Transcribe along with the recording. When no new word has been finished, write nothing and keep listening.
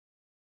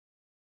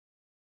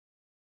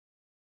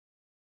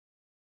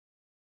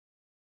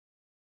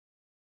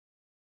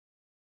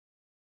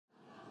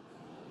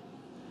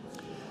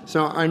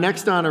So our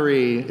next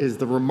honoree is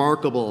the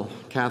remarkable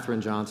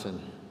Katherine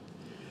Johnson.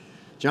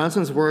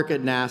 Johnson's work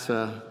at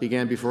NASA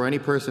began before any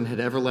person had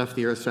ever left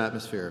the Earth's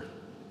atmosphere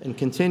and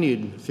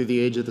continued through the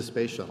age of the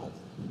space shuttle.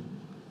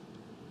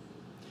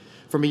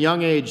 From a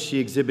young age, she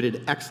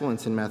exhibited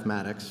excellence in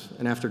mathematics,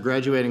 and after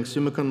graduating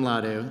summa cum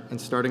laude and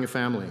starting a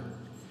family,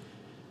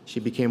 she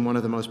became one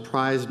of the most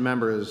prized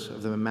members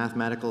of the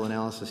mathematical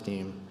analysis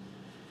team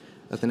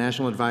at the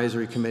National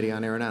Advisory Committee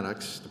on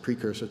Aeronautics, the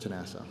precursor to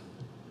NASA.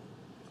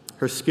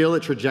 Her skill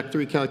at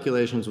trajectory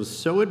calculations was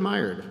so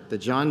admired that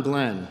John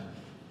Glenn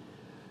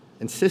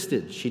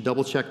insisted she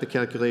double-check the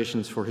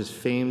calculations for his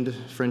famed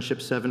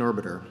Friendship 7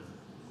 orbiter,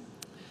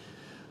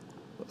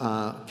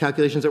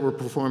 calculations that were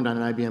performed on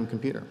an IBM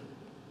computer.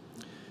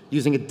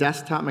 Using a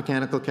desktop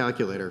mechanical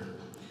calculator,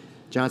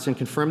 Johnson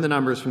confirmed the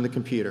numbers from the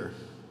computer.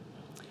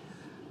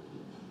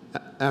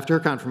 After her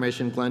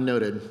confirmation, Glenn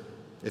noted,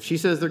 "If she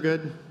says they're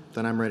good,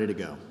 then I'm ready to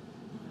go."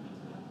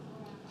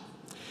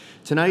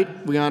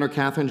 Tonight, we honor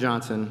Katherine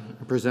Johnson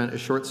and present a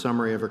short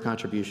summary of her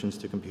contributions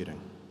to computing.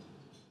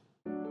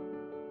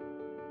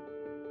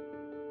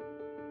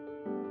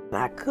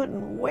 I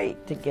couldn't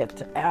wait to get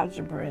to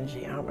algebra and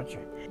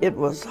geometry. It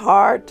was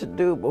hard to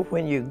do, but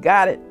when you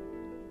got it,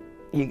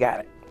 you got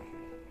it.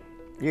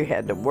 You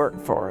had to work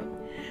for it.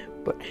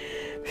 But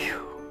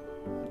whew,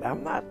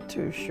 I'm not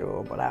too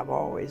sure, but I've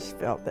always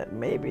felt that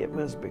maybe it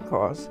was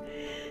because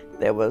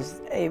there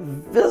was a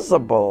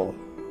visible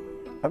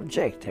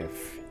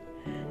objective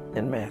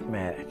in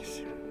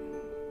mathematics.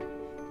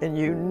 And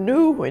you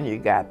knew when you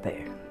got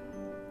there.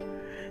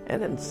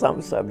 And in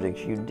some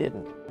subjects you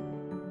didn't.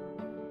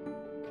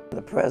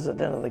 The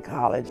president of the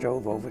college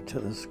drove over to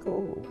the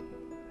school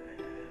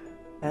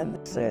and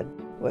said,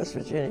 West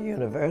Virginia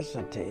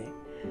University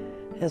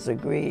has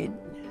agreed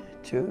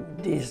to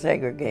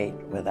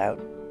desegregate without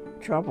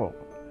trouble.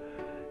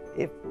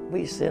 If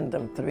we send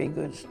them 3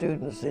 good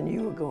students, then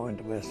you are going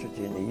to West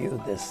Virginia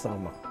U this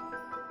summer.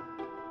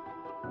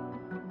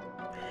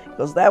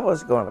 Because that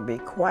was going to be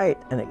quite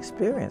an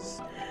experience.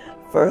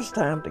 First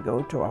time to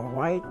go to a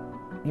white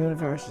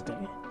university.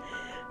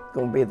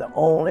 Going to be the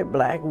only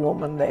black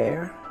woman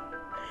there.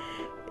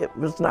 It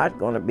was not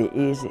going to be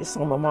easy,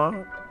 so my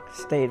mom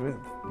stayed with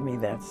me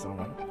that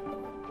summer.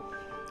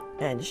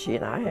 And she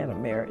and I had a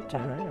merry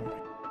time.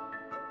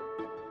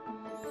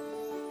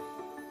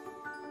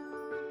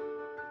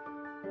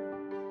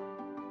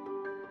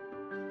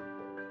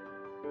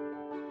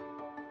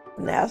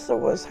 NASA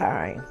was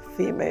hiring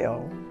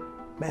female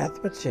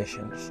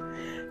mathematicians,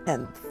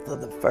 and for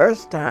the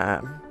first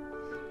time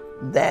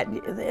that,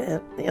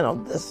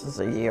 this is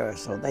a year or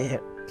so, they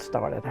had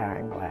started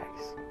hiring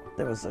blacks.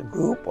 There was a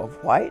group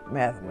of white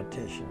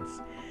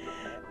mathematicians,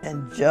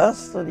 and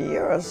just a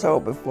year or so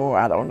before,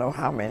 I don't know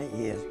how many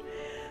years,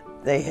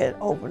 they had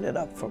opened it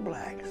up for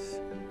blacks.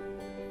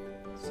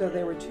 So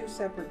there were 2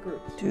 separate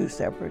groups? 2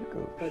 separate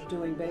groups. But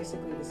doing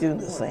basically the same work? Doing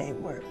the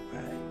same work,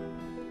 right.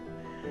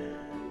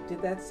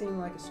 Did that seem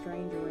like a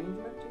strange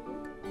arrangement to you?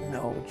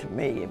 No, to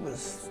me it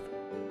was,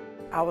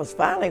 I was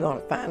finally going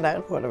to find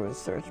out what a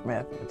research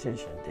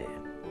mathematician did.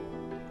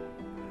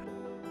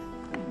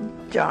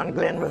 John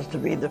Glenn was to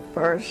be the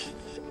first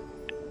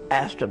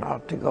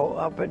astronaut to go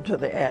up into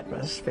the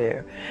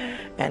atmosphere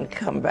and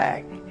come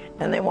back.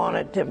 And they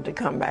wanted him to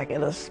come back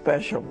in a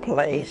special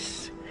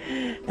place.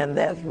 And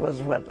that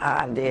was what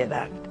I did.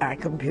 I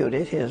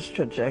computed his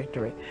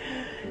trajectory.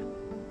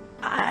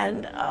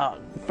 And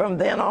from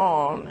then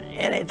on,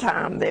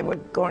 anytime they were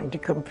going to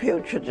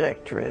compute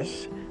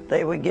trajectories,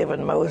 they were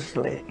given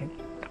mostly,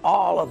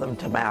 all of them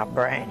to my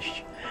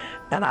branch.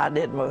 And I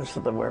did most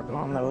of the work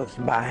on those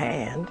by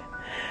hand.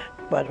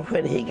 But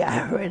when he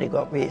got ready to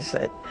go up, he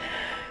said,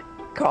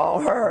 call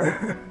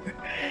her.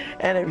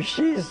 And if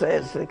she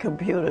says the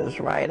computer's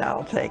right,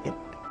 I'll take it.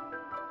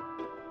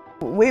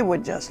 We were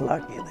just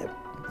lucky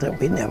that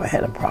we never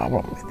had a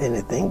problem with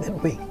anything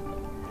that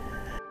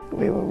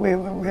we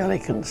were really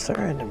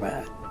concerned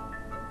about.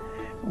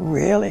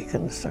 Really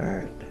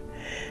concerned.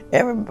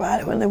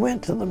 Everybody, when they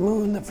went to the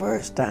moon the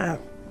first time,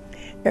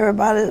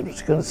 everybody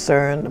was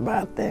concerned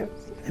about them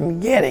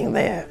getting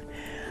there.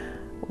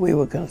 We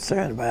were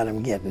concerned about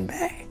them getting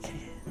back.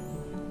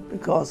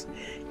 Because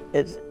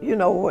it's,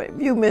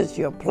 if you miss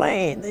your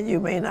plane, then you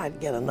may not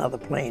get another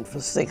plane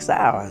for 6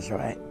 hours,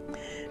 right?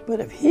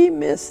 But if he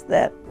missed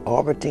that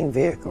orbiting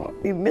vehicle,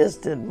 he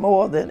missed it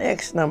more than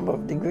X number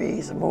of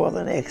degrees, and more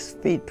than X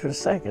feet per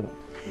second,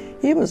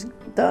 he was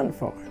done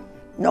for.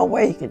 No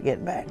way he could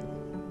get back.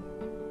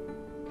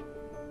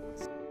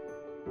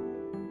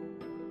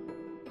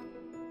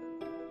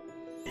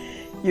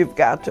 You've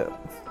got to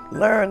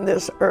learn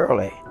this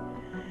early,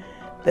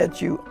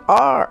 that you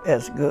are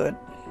as good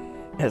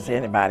as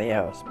anybody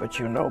else, but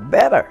you know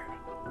better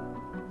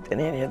than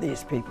any of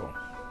these people.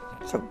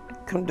 So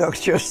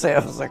conduct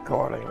yourselves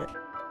accordingly.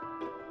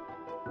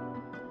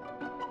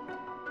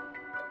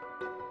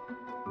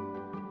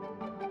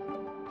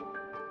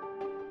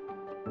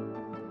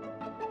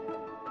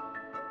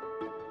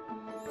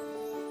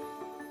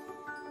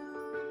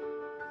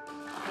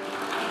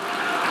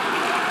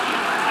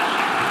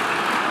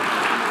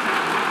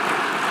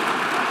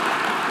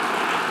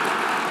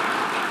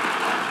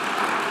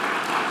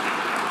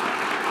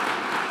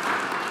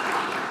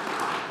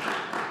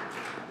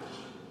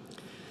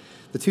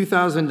 The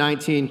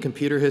 2019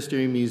 Computer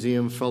History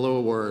Museum Fellow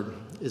Award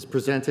is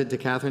presented to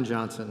Katherine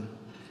Johnson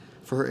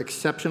for her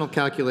exceptional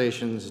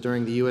calculations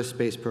during the U.S.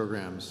 space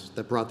programs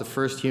that brought the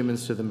first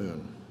humans to the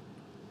moon.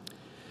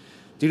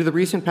 Due to the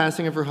recent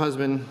passing of her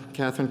husband,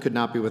 Katherine could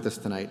not be with us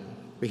tonight.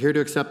 But here to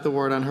accept the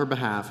award on her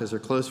behalf is her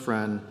close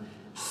friend,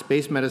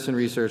 space medicine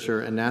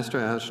researcher and NASA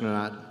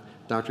astronaut,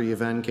 Dr.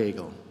 Yvonne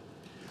Cagle.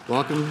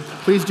 Welcome.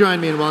 Please join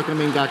me in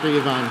welcoming Dr.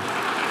 Yvonne.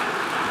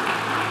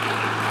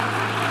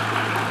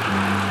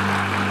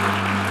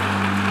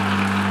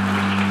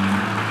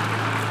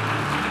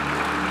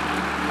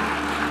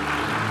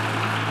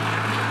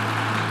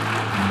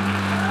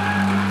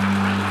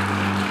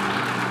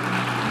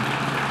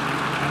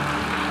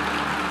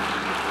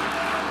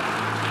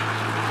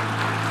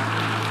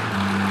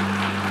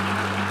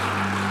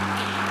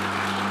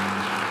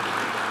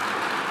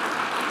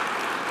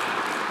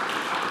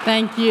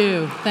 Thank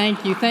you,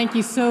 thank you, thank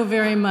you so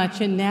very much.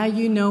 And now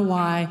you know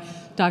why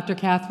Dr.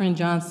 Katherine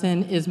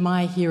Johnson is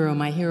my hero,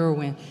 my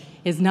heroine,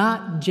 is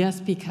not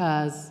just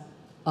because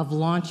of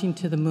launching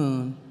to the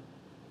moon,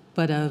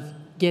 but of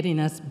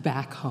getting us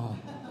back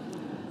home.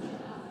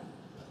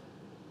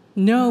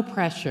 No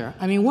pressure.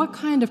 I mean, what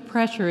kind of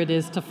pressure it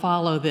is to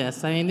follow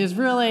this? I mean, there's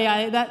really,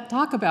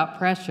 talk about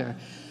pressure.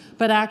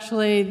 But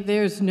actually,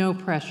 there's no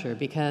pressure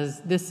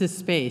because this is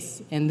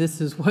space and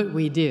this is what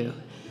we do.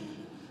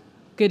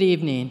 Good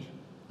evening.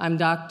 I'm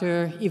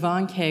Dr.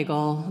 Yvonne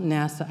Cagle,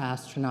 NASA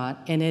astronaut,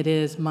 and it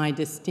is my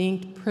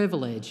distinct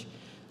privilege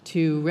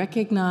to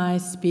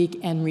recognize, speak,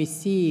 and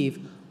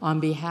receive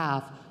on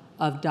behalf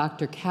of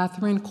Dr.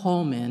 Katherine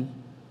Coleman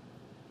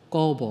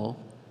Goebel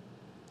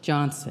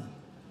Johnson.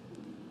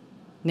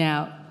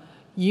 Now,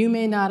 you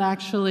may not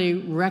actually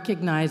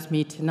recognize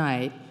me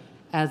tonight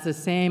as the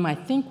same. I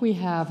think we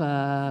have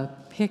a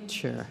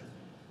picture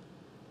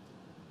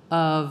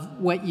of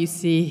what you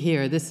see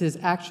here. This is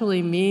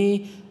actually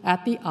me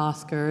at the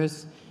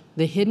Oscars,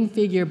 the hidden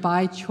figure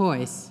by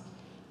choice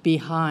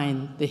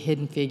behind the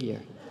hidden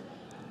figure.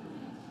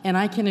 And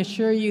I can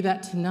assure you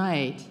that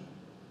tonight,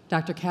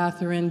 Dr.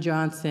 Katherine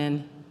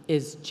Johnson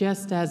is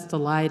just as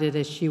delighted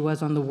as she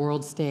was on the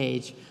world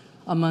stage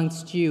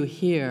amongst you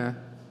here,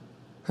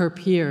 her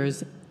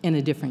peers in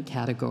a different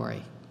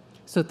category.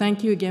 So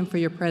thank you again for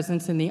your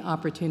presence and the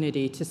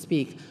opportunity to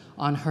speak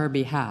on her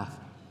behalf.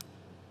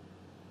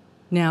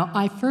 Now,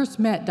 I first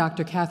met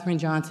Dr. Katherine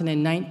Johnson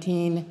in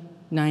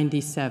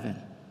 1997.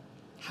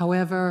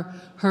 However,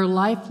 her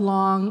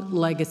lifelong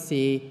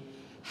legacy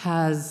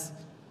has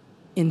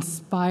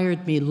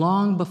inspired me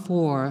long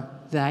before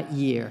that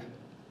year.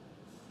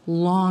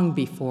 Long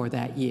before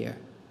that year.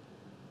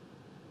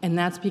 And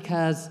that's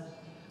because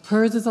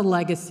hers is a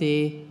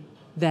legacy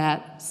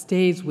that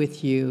stays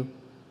with you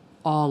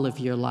all of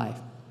your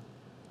life.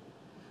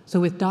 So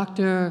with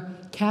Dr.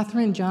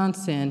 Katherine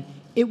Johnson,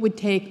 it would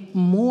take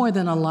more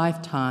than a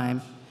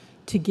lifetime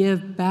to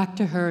give back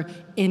to her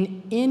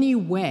in any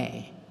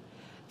way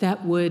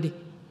that would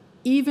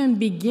even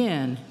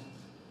begin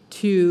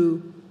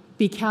to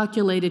be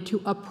calculated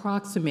to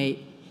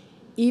approximate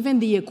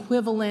even the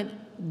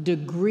equivalent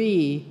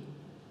degree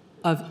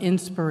of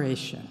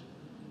inspiration.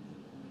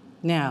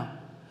 Now,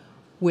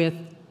 with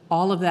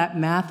all of that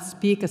math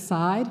speak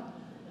aside,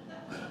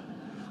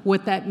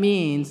 what that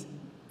means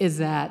is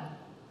that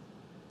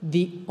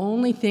the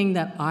only thing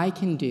that I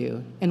can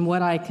do, and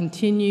what I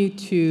continue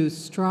to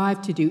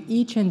strive to do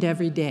each and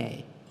every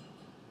day,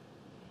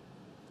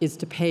 is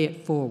to pay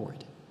it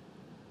forward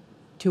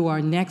to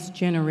our next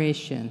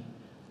generation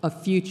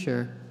of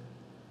future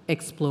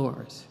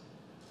explorers.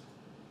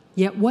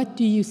 Yet what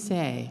do you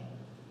say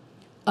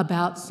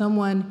about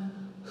someone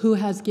who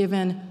has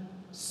given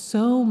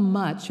so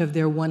much of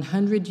their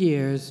 100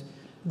 years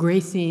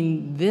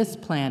gracing this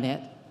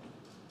planet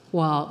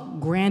while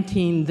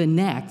granting the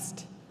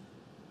next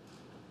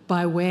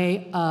by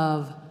way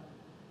of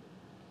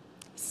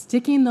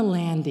sticking the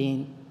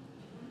landing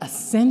a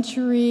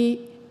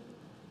century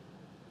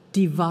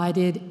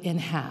divided in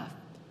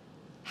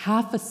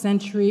half a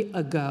century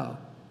ago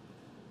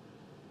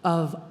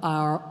of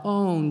our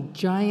own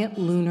giant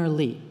lunar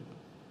leap,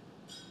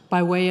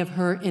 by way of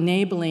her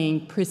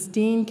enabling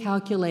pristine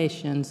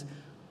calculations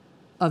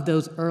of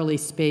those early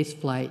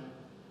spaceflight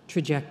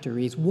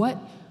trajectories? What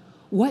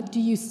do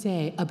you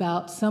say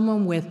about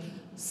someone with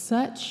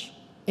such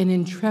an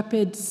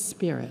intrepid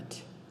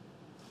spirit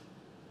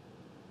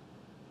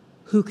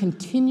who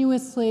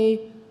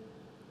continuously,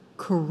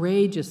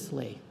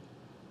 courageously,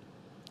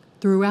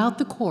 throughout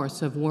the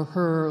course of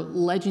her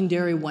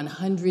legendary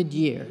 100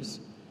 years,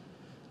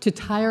 to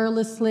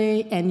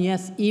tirelessly and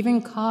yes,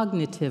 even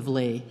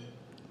cognitively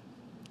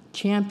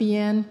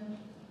champion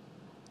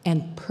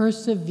and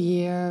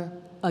persevere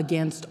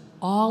against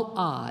all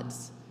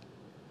odds,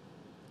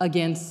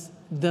 against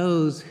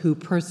those who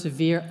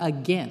persevere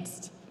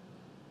against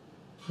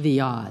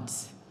the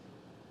odds?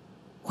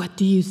 What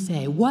do you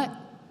say? What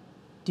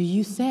do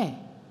you say?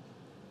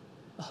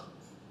 Oh,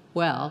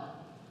 well,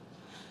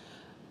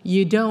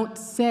 you don't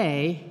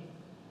say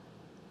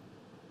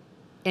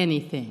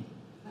anything.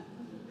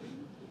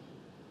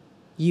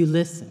 You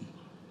listen.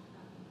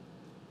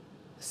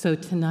 So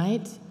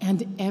tonight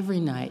and every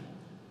night,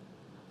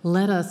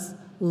 let us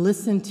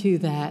listen to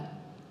that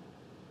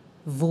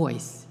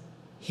voice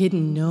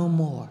hidden no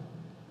more.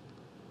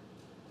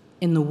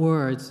 In the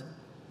words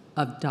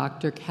of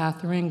Dr.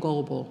 Katherine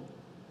Goebel,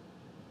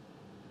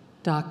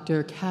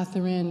 Dr.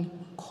 Katherine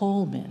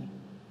Coleman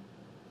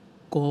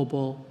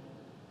Goebel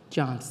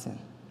Johnson.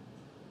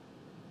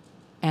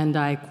 And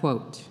I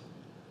quote,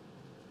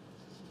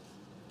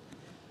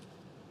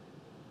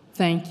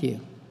 "Thank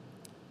you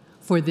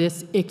for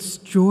this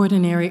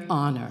extraordinary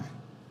honor.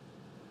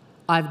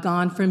 I've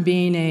gone from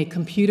being a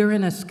computer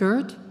in a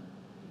skirt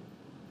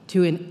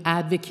to an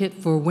advocate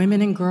for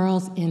women and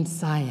girls in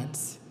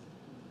science.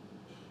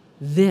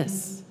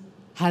 This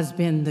has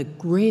been the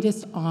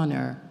greatest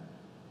honor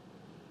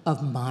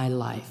of my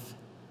life.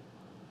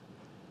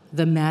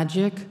 The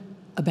magic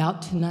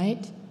about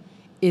tonight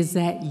is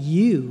that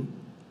you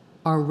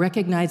are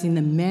recognizing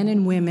the men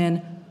and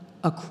women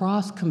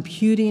across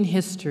computing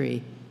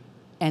history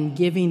and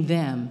giving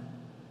them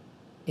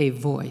a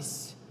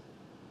voice.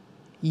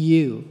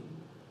 You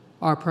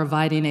are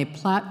providing a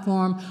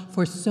platform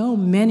for so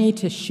many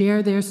to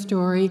share their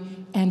story,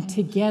 and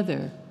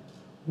together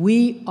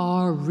we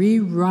are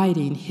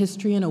rewriting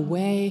history in a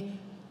way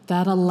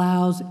that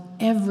allows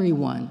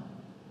everyone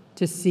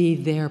to see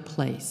their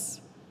place,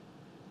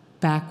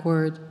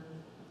 backward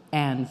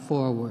and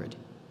forward.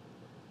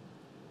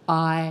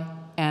 I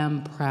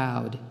am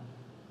proud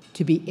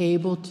to be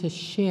able to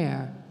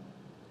share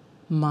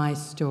my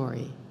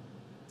story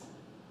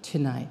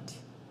tonight."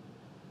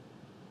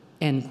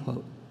 End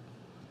quote.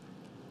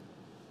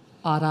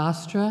 Ad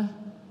astra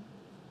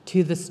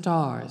to the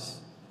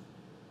stars.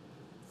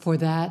 For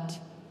that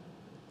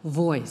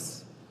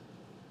voice,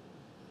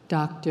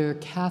 Dr.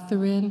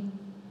 Katherine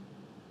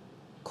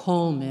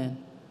Coleman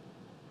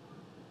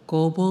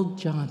Goebel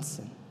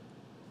Johnson.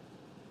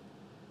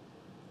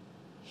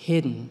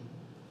 Hidden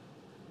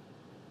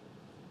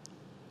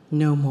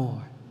no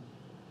more.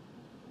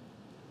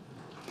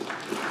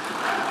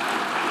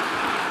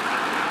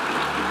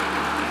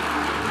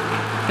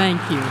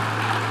 Thank you.